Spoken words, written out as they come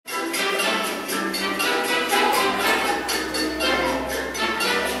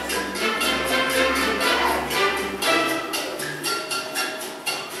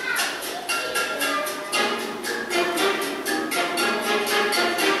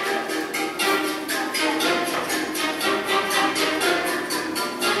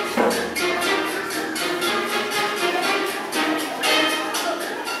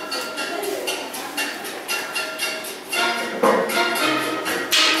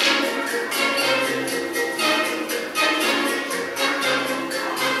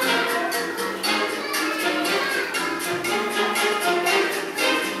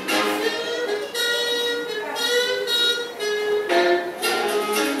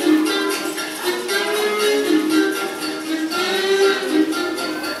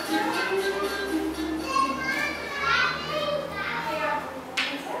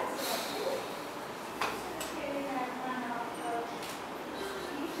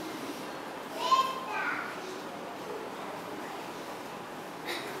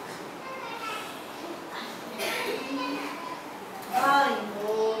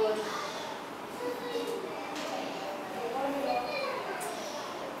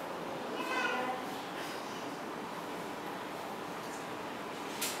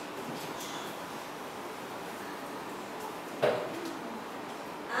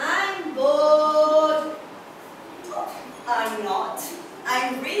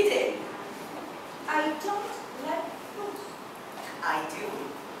I'm reading. I don't like books. I do.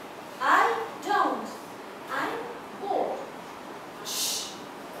 I don't. I'm bored. Shh.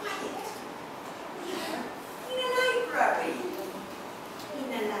 Quiet. We are in a library. In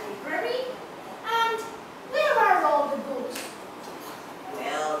a library? And where are all the books?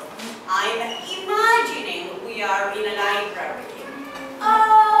 Well, I'm imagining we are in a library.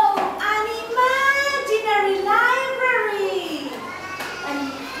 Oh, an imaginary library! And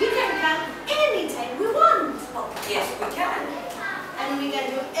we can come anytime we want. Oh, yes, we can. And we can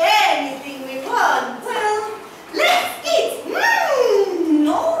do anything we want. Well, let's eat.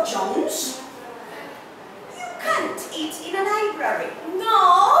 No, Jones. You can't eat in a library. No?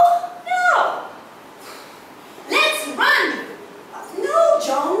 No. Let's run! No,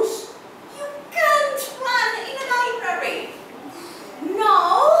 Jones. You can't run in a library. No?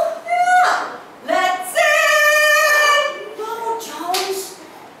 Yeah. Let's sit. No, Jones.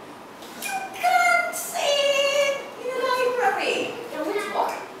 You can't sit in a library. Can we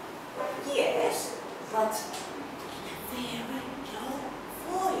talk? Yes, but in a very low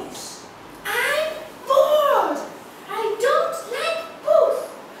voice. I'm bored! I don't like books!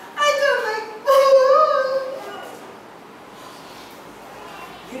 I don't like books.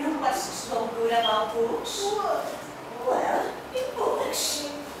 You know what's so good about books? What? Well, in books,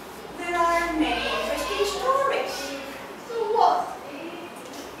 there are many interesting stories. So what?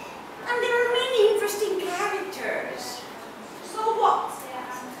 And there are many interesting characters. So what?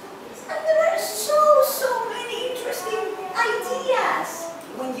 And there are so many interesting ideas.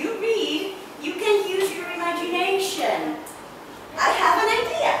 When you read, you can use your imagination. I have an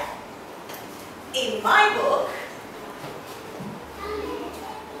idea. In my book,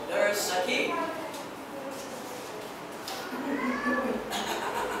 there's a king.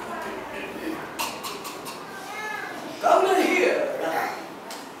 Come here.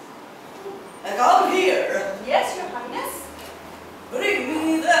 Come here. Yes, Your Highness. Bring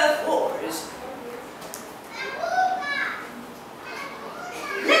me the forest.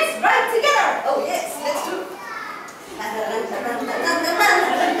 Let's ride together! Oh yes, let's do it.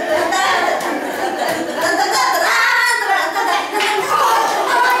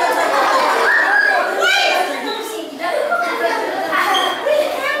 We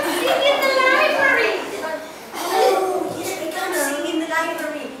can't sing in the library! Oh yes, we can sing in the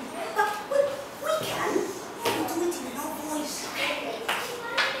library. But we can. We'll do it in a low voice.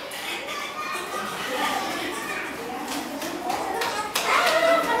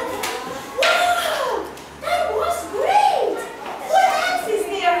 Wow! That was great! What else is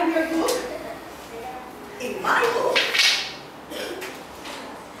there in your book? In my book,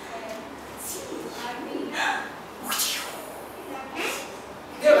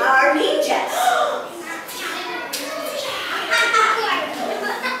 there are ninjas.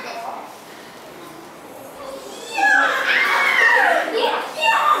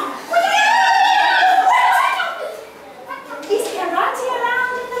 Is karate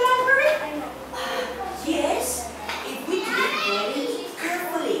allowed in the library? Yes, if we do it very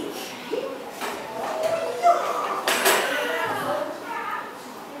carefully.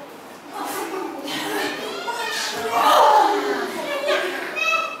 Wow!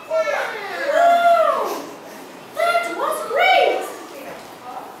 That was great!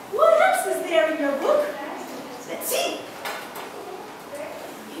 What else is there in your book? Let's see.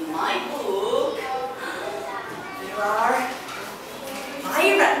 In my book, there are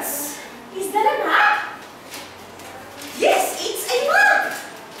pirates. Is that a map? Yes, it's a map.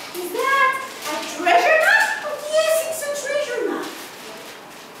 Is that a treasure map? Oh, yes, it's a treasure map.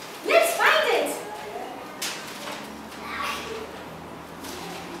 Let's find it!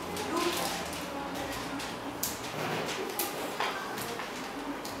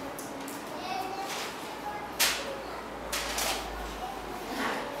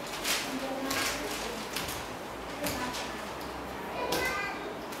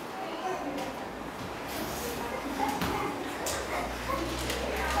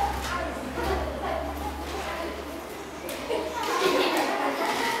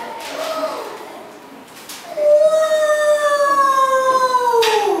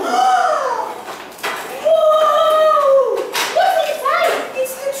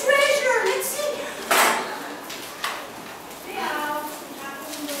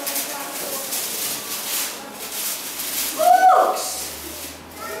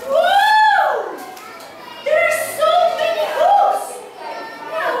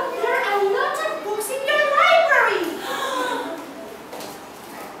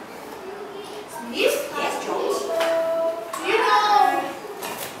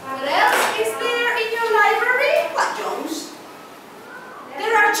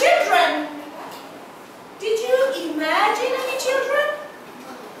 are children. Did you imagine any children?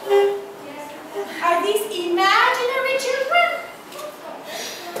 Are these imaginary children?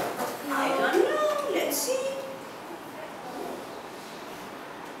 I don't know. Let's see.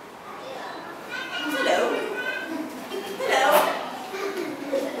 Hello. Hello.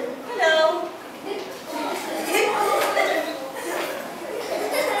 Hello.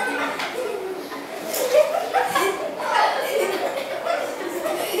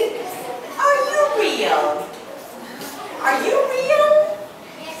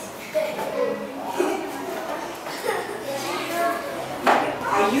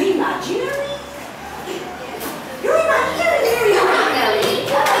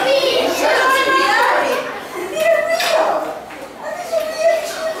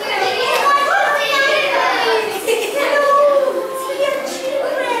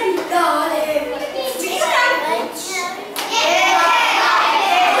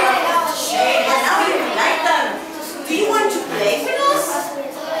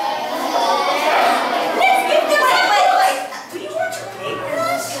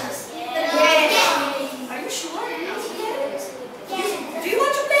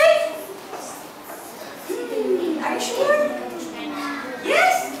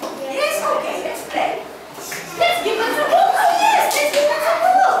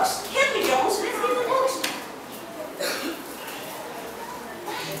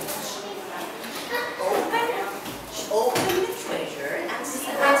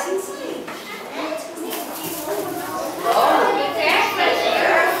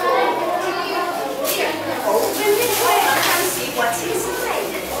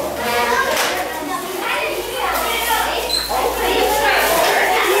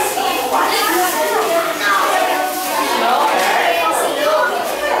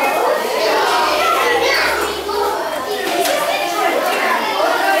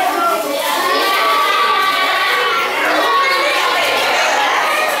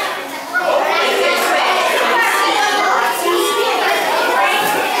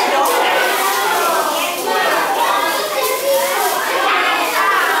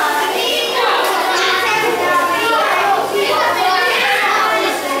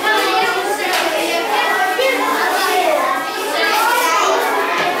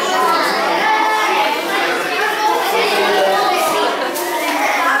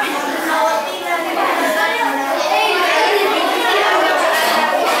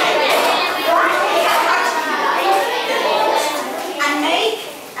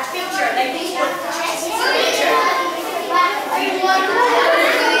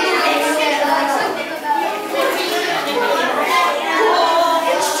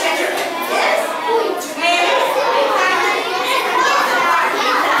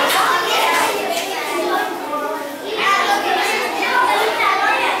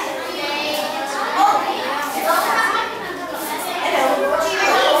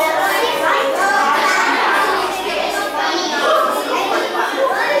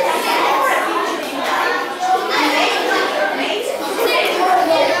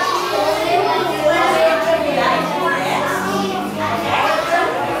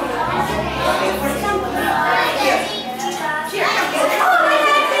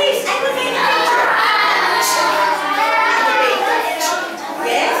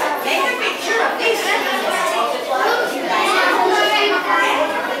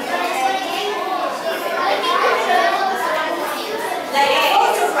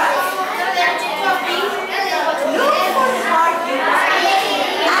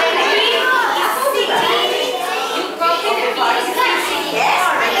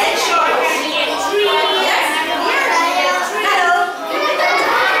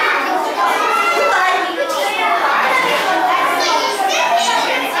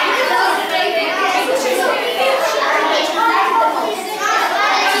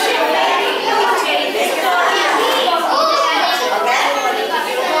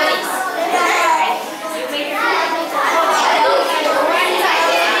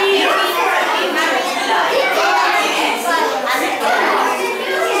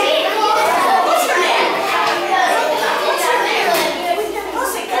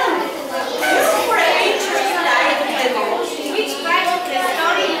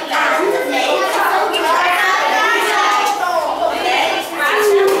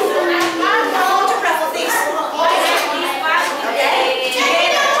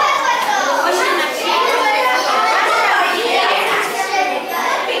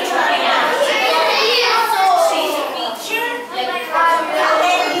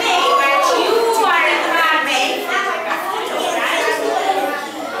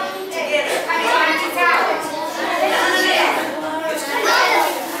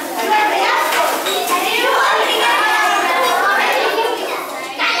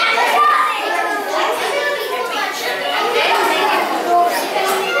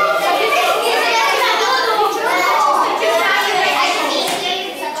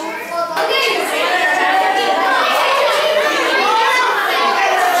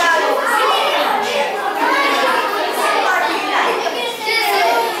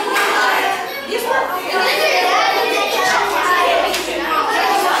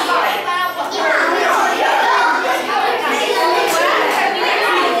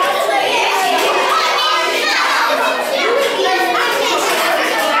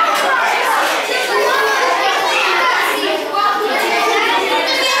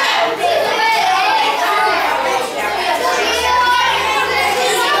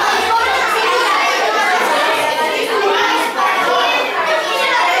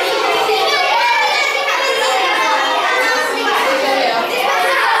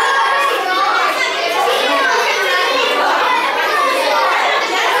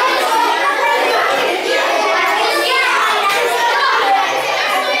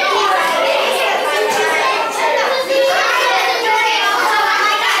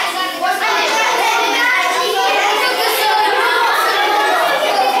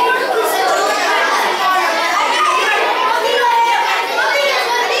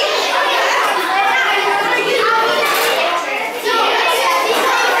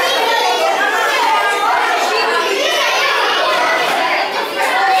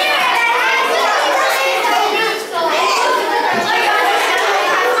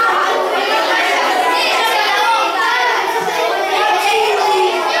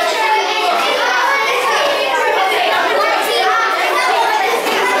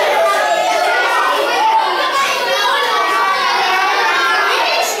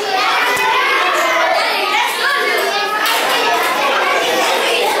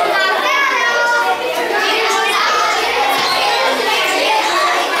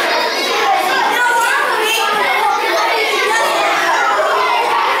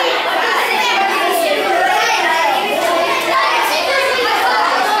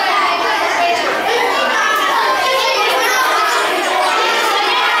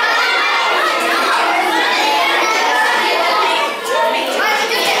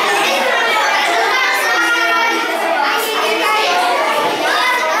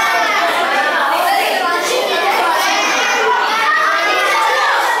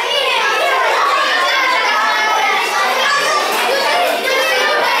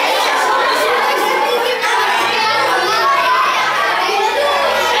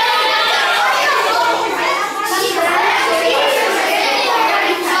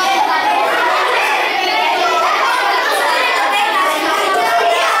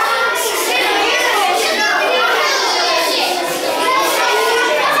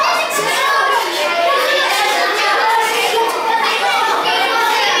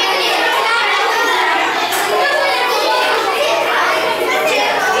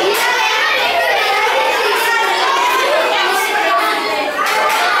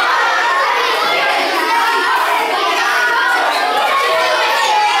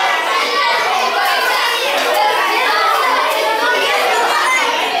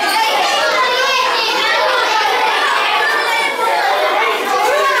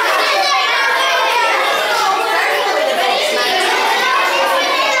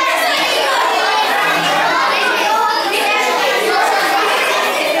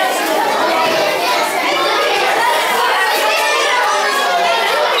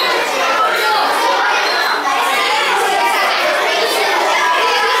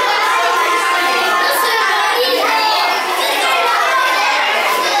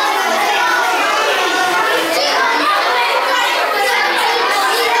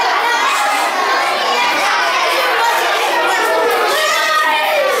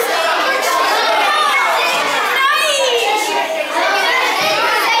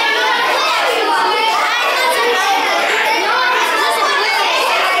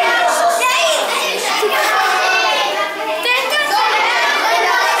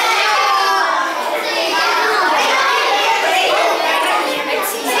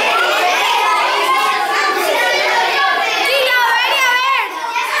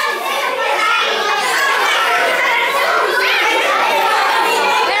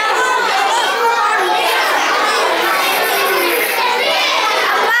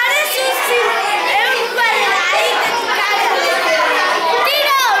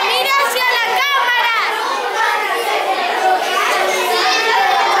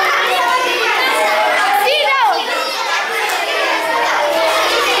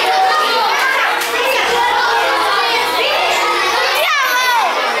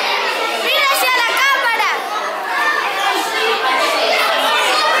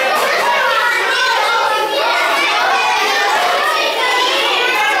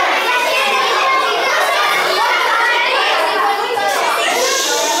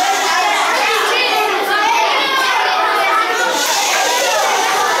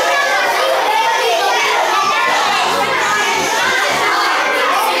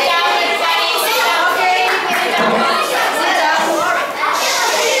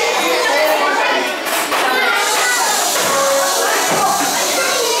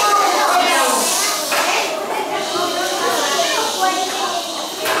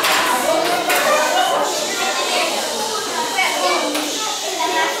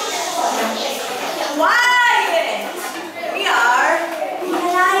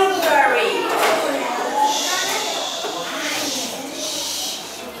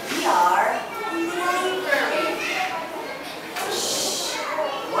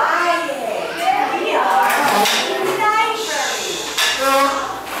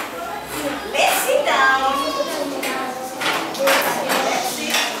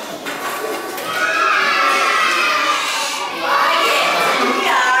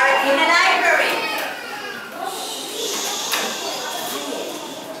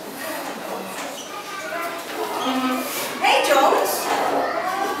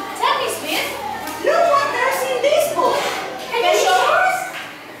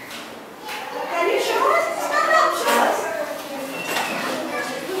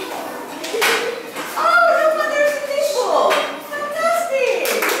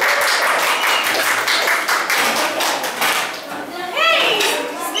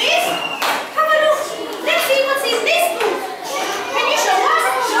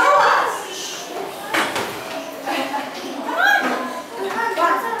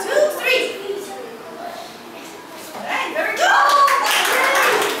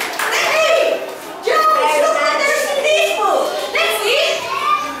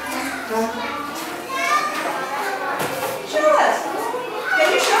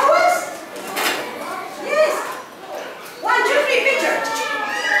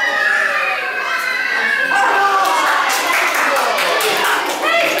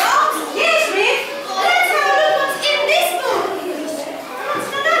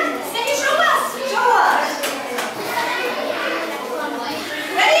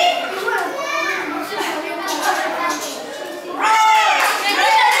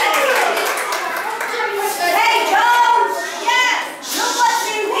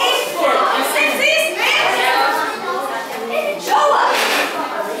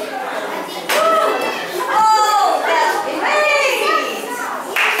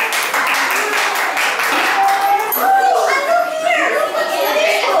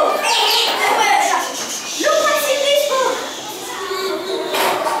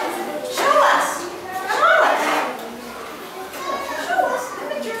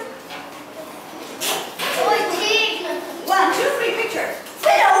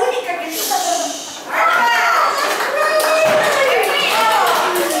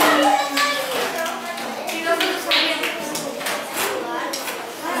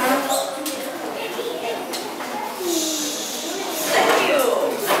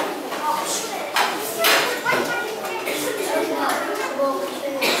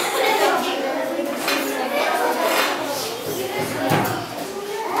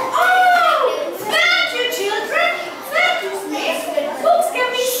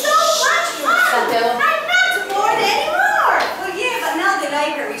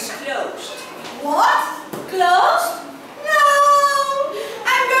 library's closed. What? Closed? No!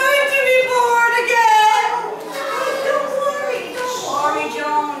 I'm going to be bored again! Don't worry,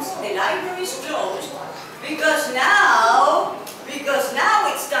 Jones. The library's closed because now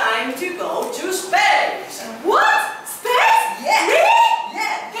it's time to go to space. What?